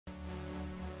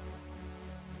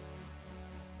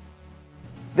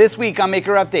This week on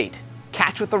Maker Update,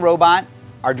 Catch with the Robot,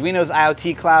 Arduino's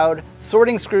IoT Cloud,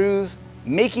 sorting screws,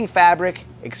 making fabric,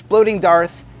 exploding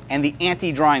Darth, and the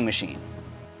anti-drawing machine.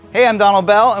 Hey, I'm Donald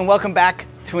Bell, and welcome back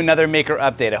to another Maker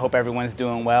Update. I hope everyone's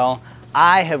doing well.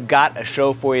 I have got a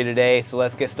show for you today, so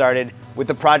let's get started with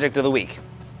the project of the week.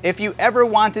 If you ever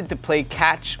wanted to play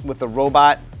catch with the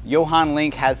robot, Johan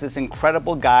Link has this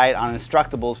incredible guide on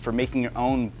Instructables for making your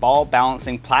own ball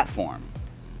balancing platform.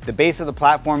 The base of the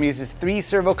platform uses 3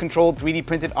 servo-controlled 3D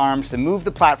printed arms to move the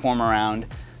platform around.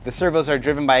 The servos are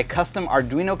driven by a custom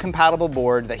Arduino compatible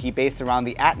board that he based around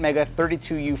the Atmega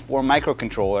 32U4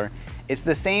 microcontroller. It's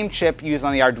the same chip used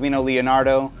on the Arduino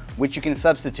Leonardo, which you can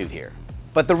substitute here.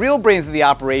 But the real brains of the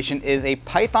operation is a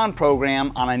Python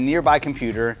program on a nearby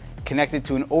computer connected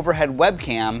to an overhead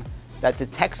webcam that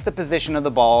detects the position of the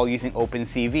ball using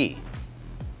OpenCV.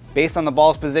 Based on the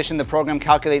ball's position, the program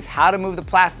calculates how to move the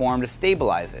platform to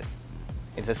stabilize it.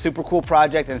 It's a super cool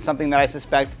project and something that I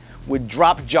suspect would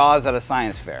drop jaws at a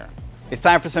science fair. It's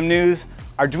time for some news.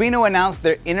 Arduino announced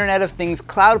their Internet of Things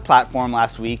cloud platform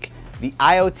last week, the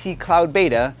IoT Cloud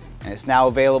Beta, and it's now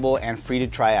available and free to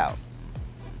try out.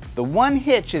 The one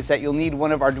hitch is that you'll need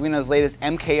one of Arduino's latest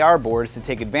MKR boards to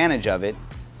take advantage of it.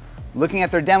 Looking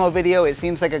at their demo video, it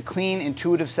seems like a clean,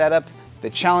 intuitive setup. The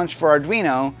challenge for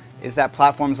Arduino is that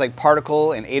platforms like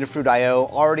Particle and Adafruit.io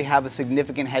already have a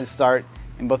significant head start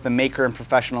in both the maker and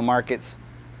professional markets.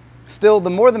 Still,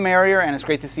 the more the merrier, and it's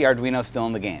great to see Arduino still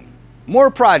in the game. More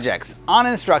projects. On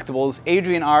Instructables,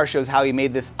 AdrienR shows how he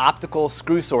made this optical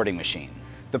screw sorting machine.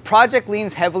 The project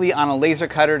leans heavily on a laser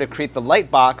cutter to create the light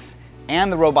box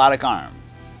and the robotic arm.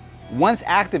 Once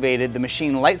activated, the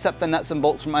machine lights up the nuts and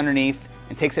bolts from underneath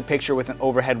and takes a picture with an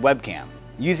overhead webcam.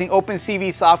 Using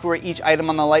OpenCV software, each item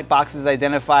on the light box is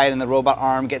identified and the robot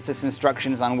arm gets its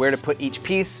instructions on where to put each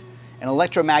piece. An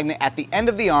electromagnet at the end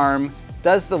of the arm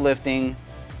does the lifting.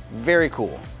 Very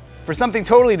cool. For something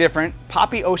totally different,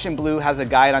 poppy.oceanblue has a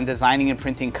guide on designing and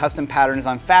printing custom patterns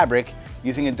on fabric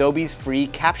using Adobe's free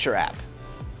Capture app.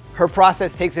 Her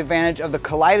process takes advantage of the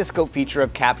kaleidoscope feature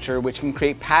of Capture, which can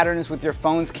create patterns with your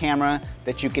phone's camera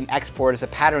that you can export as a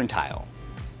pattern tile.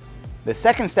 The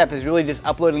second step is really just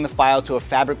uploading the file to a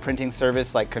fabric printing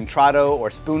service like Contrado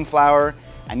or Spoonflower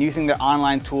and using their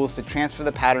online tools to transfer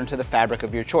the pattern to the fabric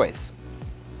of your choice.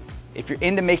 If you're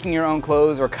into making your own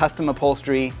clothes or custom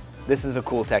upholstery, this is a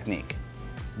cool technique.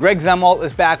 gzumwalt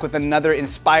is back with another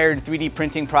inspired 3D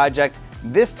printing project.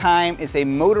 This time it's a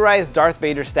motorized Darth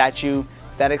Vader statue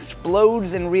that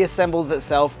explodes and reassembles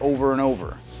itself over and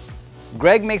over.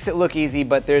 Greg makes it look easy,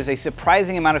 but there's a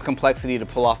surprising amount of complexity to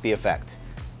pull off the effect.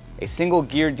 A single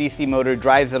geared DC motor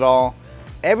drives it all.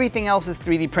 Everything else is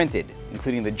 3D printed,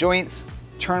 including the joints,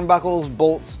 turnbuckles,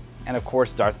 bolts, and of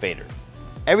course Darth Vader.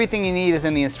 Everything you need is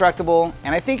in the Instructable,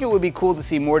 and I think it would be cool to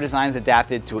see more designs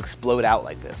adapted to explode out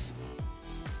like this.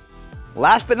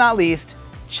 Last but not least,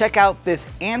 check out this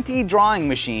anti-drawing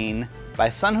machine by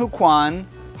Soonho Kwon,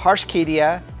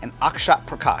 Kedia, and Akshat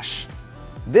Prakash.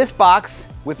 This box,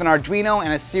 with an Arduino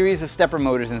and a series of stepper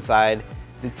motors inside,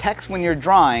 detects when you're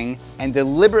drawing and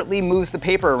deliberately moves the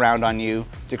paper around on you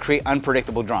to create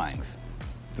unpredictable drawings.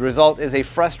 The result is a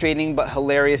frustrating but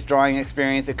hilarious drawing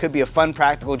experience. It could be a fun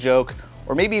practical joke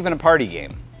or maybe even a party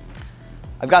game.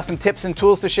 I've got some tips and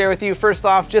tools to share with you. First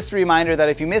off, just a reminder that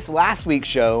if you missed last week's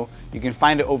show, you can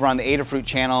find it over on the Adafruit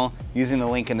channel using the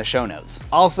link in the show notes.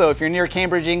 Also, if you're near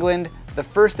Cambridge, England, the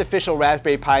first official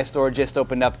Raspberry Pi store just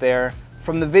opened up there.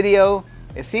 From the video,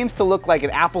 it seems to look like an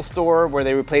Apple store where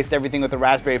they replaced everything with a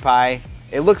Raspberry Pi.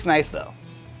 It looks nice though.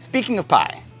 Speaking of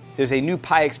Pi, there's a new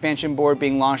Pi expansion board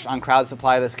being launched on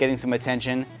Crowdsupply that's getting some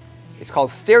attention. It's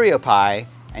called StereoPi,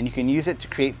 and you can use it to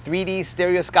create 3D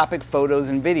stereoscopic photos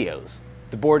and videos.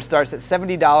 The board starts at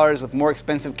 $70 with more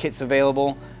expensive kits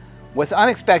available. What's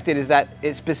unexpected is that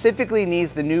it specifically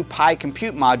needs the new Pi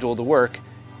compute module to work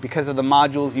because of the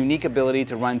module's unique ability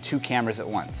to run 2 cameras at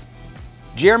once.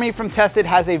 Jeremy from Tested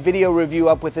has a video review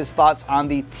up with his thoughts on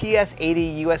the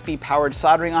TS80 USB-powered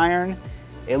soldering iron.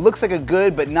 It looks like a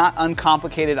good but not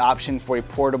uncomplicated option for a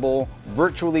portable,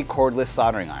 virtually cordless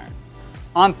soldering iron.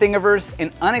 On Thingiverse,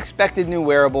 an unexpected new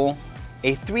wearable,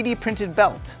 a 3D printed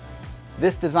belt.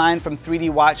 This design from 3D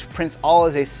Watch prints all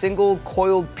as a single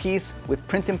coiled piece with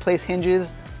print-in-place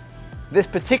hinges. This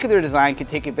particular design can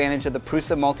take advantage of the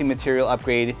Prusa multi-material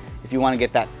upgrade if you want to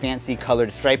get that fancy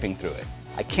colored striping through it.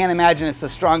 I can't imagine it's the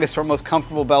strongest or most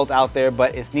comfortable belt out there,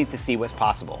 but it's neat to see what's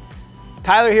possible.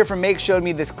 Tyler here from Make showed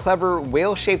me this clever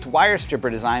whale-shaped wire stripper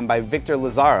design by Victor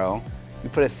Lazaro. You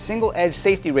put a single edge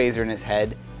safety razor in its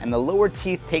head, and the lower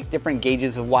teeth take different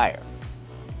gauges of wire.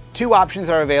 2 options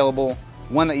are available,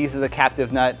 one that uses a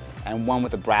captive nut and one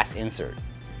with a brass insert.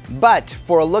 But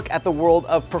for a look at the world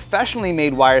of professionally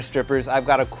made wire strippers, I've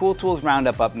got a Cool Tools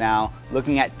Roundup up now,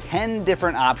 looking at 10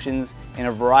 different options in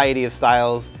a variety of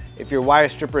styles. If your wire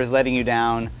stripper is letting you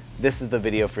down, this is the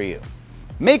video for you.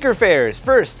 Maker fairs.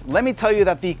 First, let me tell you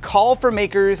that the call for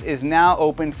makers is now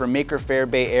open for Maker Faire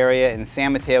Bay Area in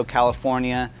San Mateo,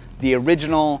 California, the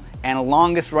original and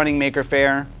longest running Maker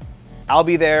Faire. I'll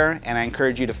be there, and I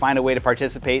encourage you to find a way to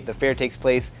participate. The fair takes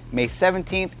place May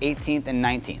 17th, 18th, and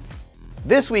 19th.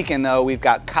 This weekend though, we've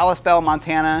got Kalispell,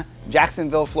 Montana,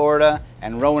 Jacksonville, Florida,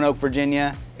 and Roanoke,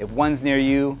 Virginia. If one's near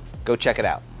you, go check it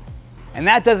out. And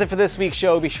that does it for this week's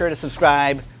show. Be sure to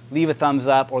subscribe, leave a thumbs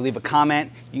up, or leave a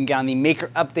comment. You can get on the Maker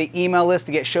Update email list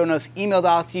to get show notes emailed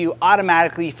out to you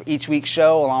automatically for each week's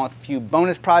show, along with a few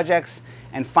bonus projects.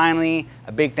 And finally,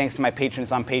 a big thanks to my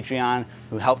patrons on Patreon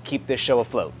who help keep this show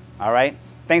afloat. All right?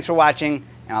 Thanks for watching,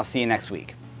 and I'll see you next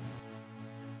week.